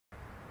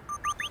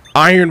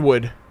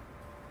Ironwood.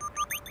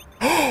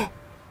 Oh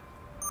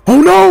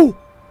no!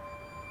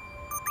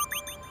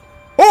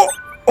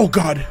 Oh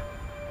god.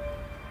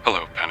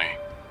 Hello, Penny.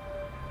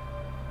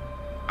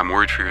 I'm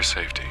worried for your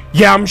safety.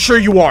 Yeah, I'm sure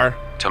you are.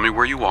 Tell me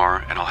where you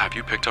are, and I'll have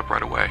you picked up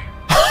right away.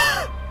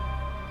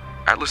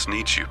 Atlas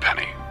needs you,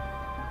 Penny.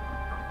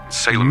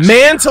 Salem.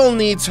 Mantle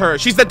needs her.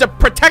 She's the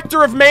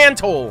protector of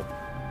Mantle.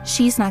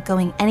 She's not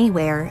going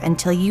anywhere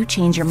until you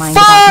change your mind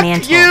about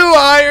Mantle. Fuck you,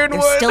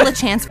 Ironwood! There's still a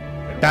chance.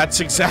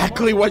 That's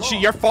exactly what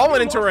you're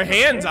falling into her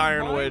hands,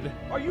 Ironwood.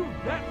 Are you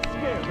that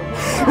scared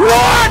of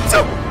What?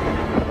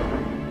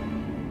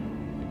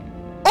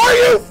 Are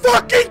you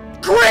fucking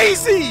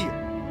crazy?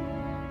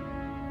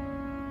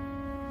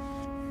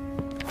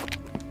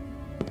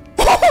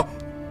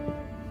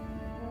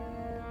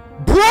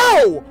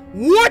 Bro,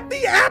 what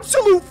the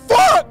absolute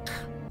fuck?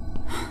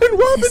 And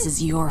Robin, This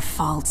is your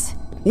fault.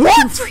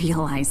 what? You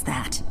realize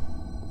that,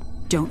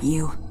 don't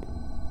you?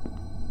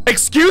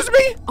 Excuse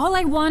me? All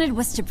I wanted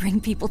was to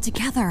bring people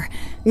together.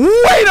 Wait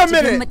a To give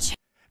 'em minute.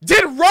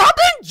 Did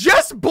Robin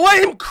just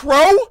blame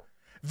Crow?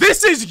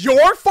 This is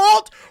your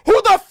fault? Who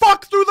the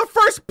fuck threw the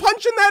first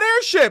punch in that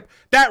airship?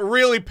 That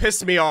really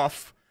pissed me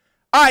off.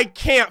 I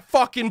can't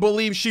fucking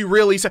believe she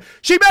really said.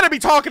 She better be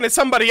talking to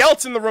somebody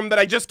else in the room that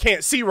I just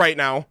can't see right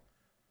now.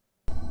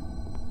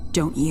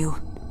 Don't you?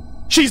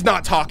 She's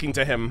not talking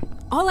to him.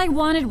 All I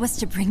wanted was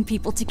to bring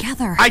people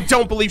together. I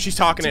don't believe she's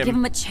talking to him. Give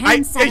him a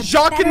chance at Is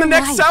Jacques in the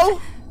better next life. cell?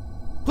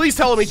 Please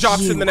tell me Jacques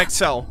in You. the next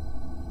cell.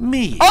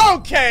 Me?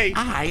 Okay.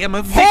 I am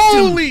a victim.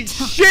 Holy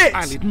shit!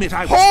 I'll admit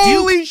I was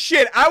Holy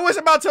shit! I was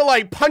about to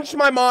like punch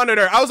my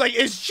monitor. I was like,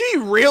 is she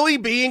really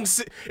being?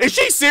 Is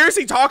she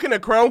seriously talking to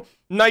Crow?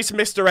 Nice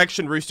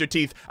misdirection, Rooster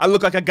Teeth. I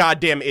look like a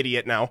goddamn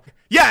idiot now.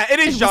 Yeah, it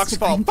is Jacques'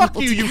 fault. Fuck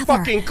you, you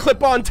fucking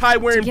clip-on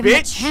tie-wearing Give him a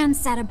bitch.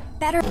 chance at a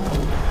better.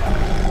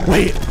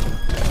 Wait.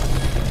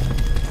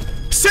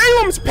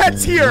 Salem's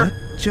pet's here.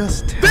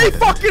 They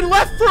fucking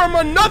left from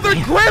another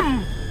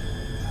Grim.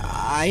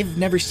 I've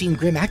never seen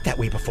Grim act that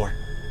way before.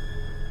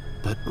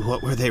 But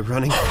what were they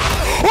running?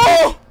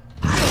 Oh!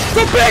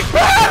 The big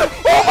bad!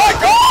 Oh my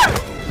god!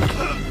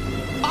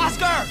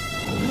 Oscar!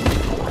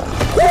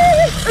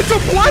 Oh, it's a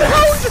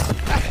bloodhound!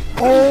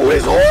 Oh,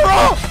 his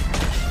aura!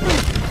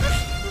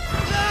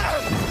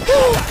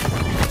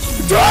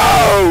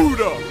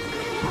 Dude!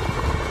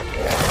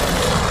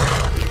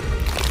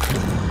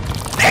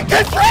 It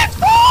can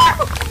transform!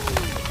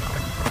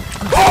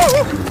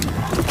 Oh!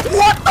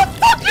 What the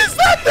fuck is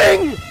that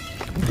thing?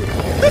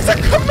 It's a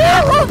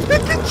chimera!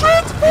 It can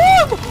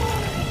transform!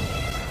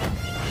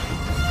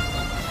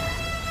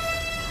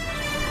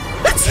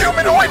 It's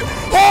humanoid!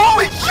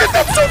 Holy shit,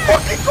 that's so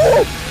fucking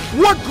cool!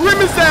 What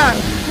Grim is that?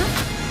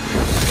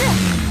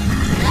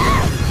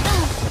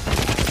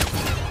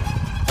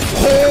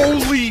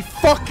 Holy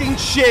fucking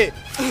shit!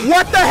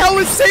 What the hell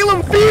is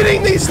Salem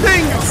feeding these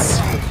things?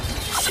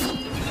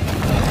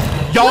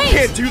 Y'all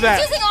can't do that.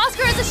 He's using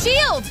Oscar as a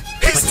shield.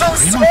 He's so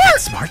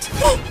smart!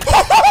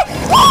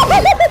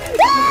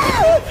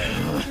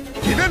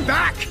 Give him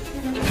back!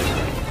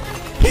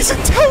 He's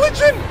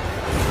intelligent!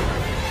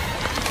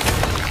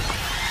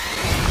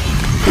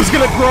 He's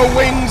gonna grow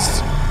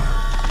wings.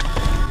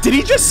 Did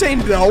he just say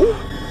no?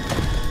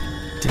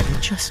 Did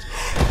it just...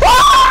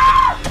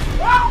 Ah!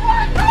 Oh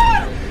my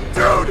god!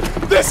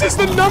 Dude, this is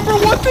the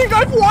 #1 thing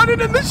I've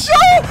wanted in the show!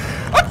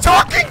 A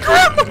talking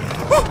Grim!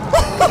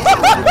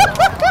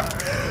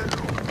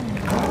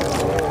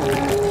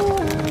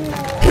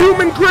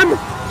 Human Grim!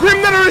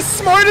 Grim that are as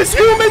smart as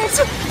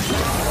humans!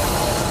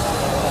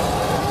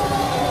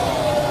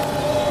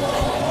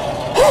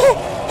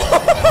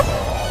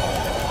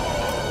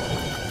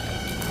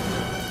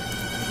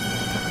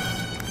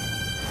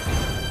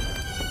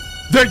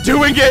 They're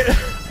doing it!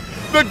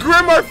 The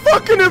Grim are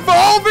fucking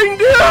evolving,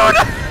 dude!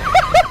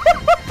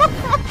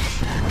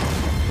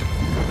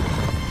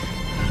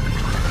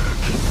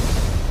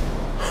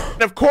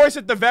 And of course,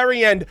 at the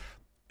very end,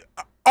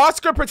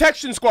 Oscar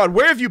Protection Squad,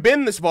 where have you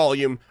been this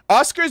volume?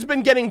 Oscar's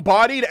been getting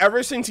bodied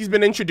ever since he's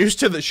been introduced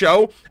to the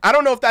show. I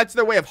don't know if that's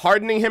their way of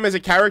hardening him as a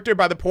character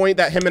by the point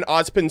that him and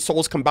Ozpin's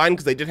souls combined,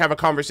 because they did have a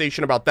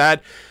conversation about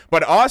that.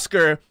 But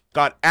Oscar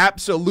got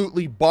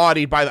absolutely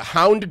bodied by the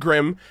Hound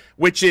Grim,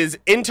 which is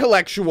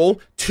intellectual,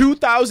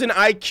 2,000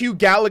 IQ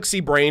galaxy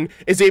brain,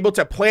 is able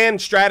to plan,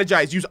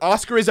 strategize, use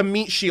Oscar as a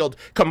meat shield,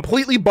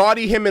 completely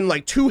body him in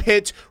like 2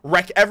 hits,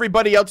 wreck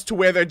everybody else to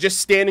where they're just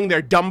standing there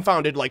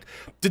dumbfounded. Like,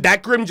 did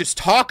that Grim just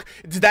talk?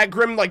 Did that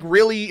Grim like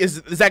really, is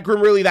that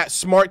Grim really that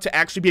smart to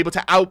actually be able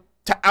to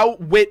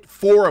outwit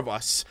 4 of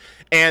us?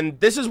 And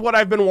this is what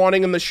I've been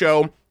wanting in the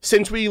show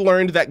since we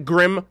learned that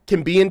Grim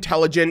can be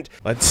intelligent.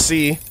 Let's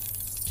see.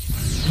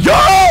 Yo!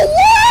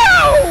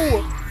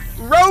 Wow!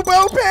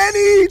 Robo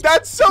Penny!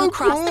 That's so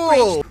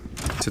cool!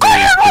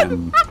 Today's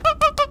been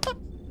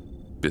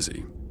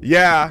busy.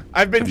 Yeah,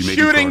 I've been Have you made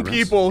shooting any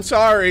progress? people,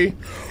 sorry.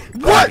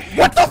 What?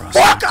 What the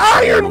fuck,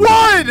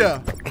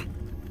 Ironwood?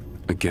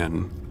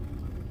 Again.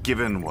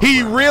 Given what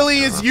He we're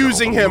really after, is I've got all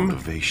using the him.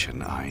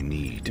 motivation I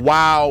need.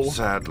 Wow.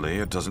 Sadly,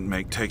 it doesn't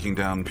make taking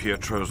down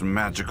Pietro's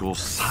magical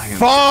science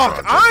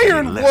Fuck, project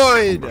any less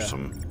Ironwood!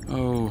 cumbersome.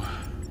 Oh,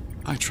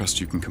 I trust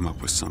you can come up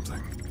with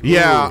something.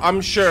 Yeah, I'm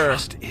sure.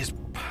 Trust is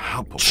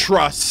palpable.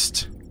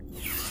 Trust.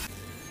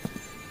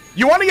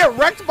 You want to get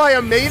wrecked by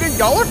a maiden?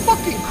 Y'all are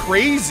fucking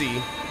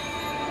crazy.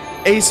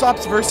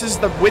 Aesop's versus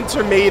the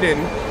Winter Maiden.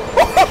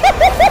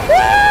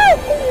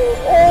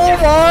 Oh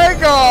my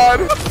god.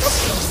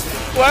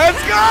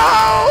 Let's go.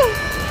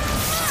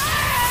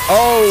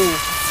 Oh.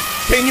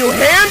 Can you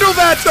handle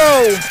that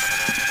though?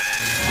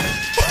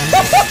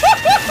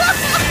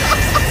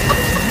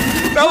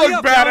 That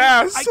looked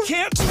badass. I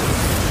can't.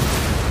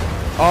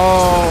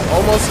 Oh,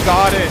 almost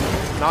got it.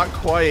 Not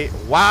quite.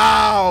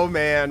 Wow,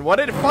 man. What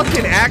a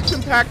fucking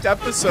action-packed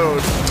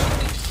episode.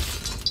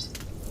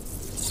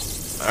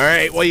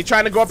 Alright, well, you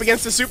trying to go up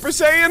against the Super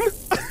Saiyan?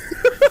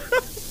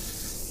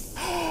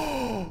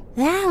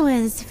 That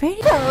was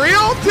pretty. For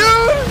real,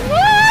 dude?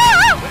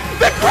 Ah!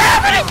 The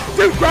gravity!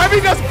 Dude,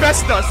 gravity does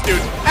best dust, dude.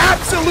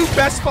 Absolute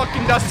best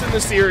fucking dust in the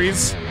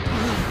series.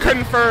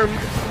 Confirmed.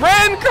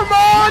 Ren, come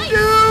on,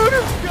 dude!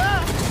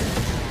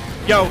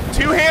 Yo,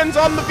 2 hands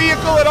on the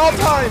vehicle at all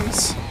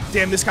times.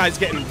 Damn, this guy's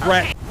getting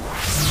wrecked.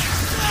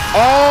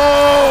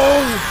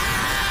 Oh!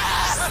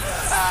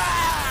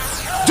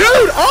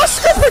 Dude,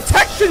 Oscar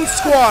Protection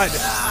Squad!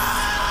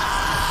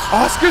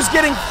 Oscar's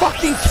getting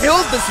fucking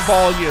killed this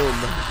volume.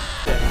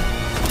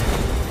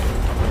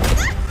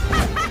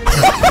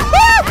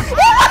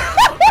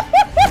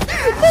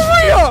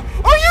 Maria,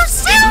 are you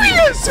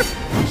serious?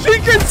 She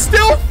can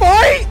still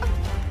fight?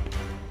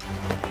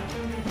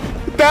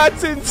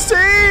 That's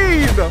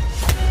insane!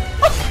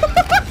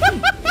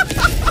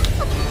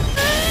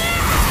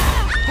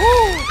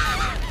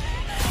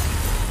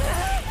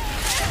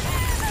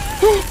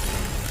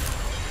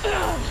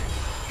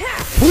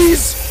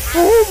 Please!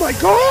 Oh my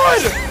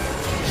god!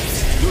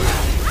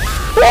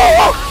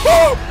 Oh,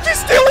 oh, she's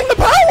stealing the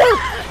power!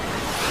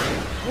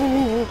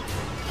 Oh,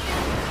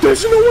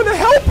 there's no one to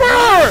help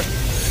her!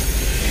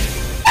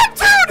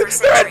 Dude!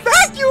 They're at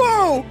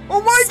Vacuo!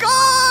 Oh my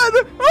god!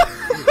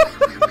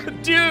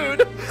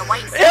 Dude!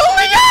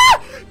 Ilya!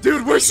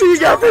 Dude, we're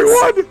seeing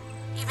everyone!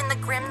 Even the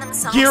Grim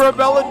themselves. Gira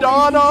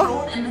Belladonna!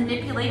 Controlled and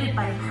manipulated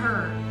by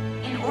her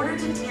in order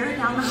to tear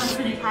down the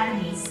 100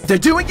 academies. They're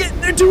doing it!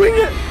 They're doing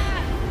it!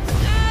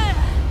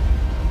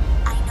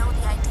 I know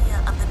the idea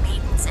of the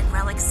maidens and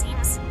relics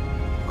seems,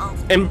 well,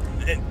 And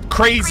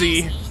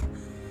crazy.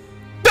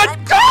 But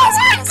Oh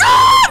my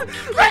god!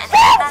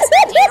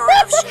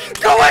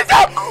 Going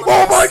up!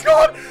 Oh my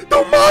god!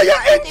 The Maya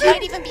They might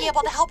engine! even be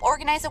able to help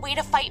organize a way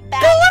to fight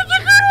back.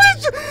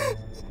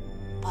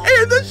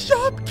 And the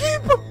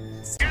shopkeep!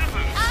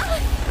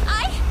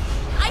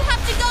 I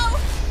have to go.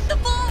 The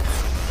vault.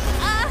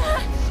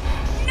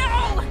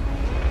 No.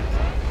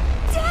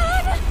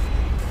 Dad.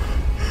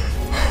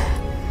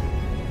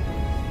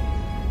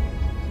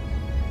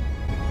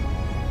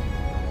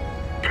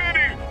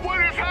 Penny, what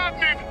is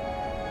happening?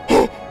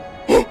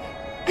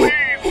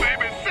 Please,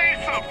 baby, say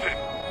something.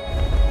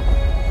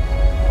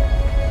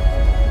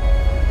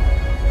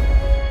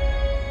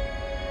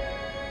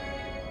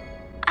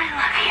 I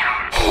love you.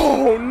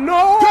 Oh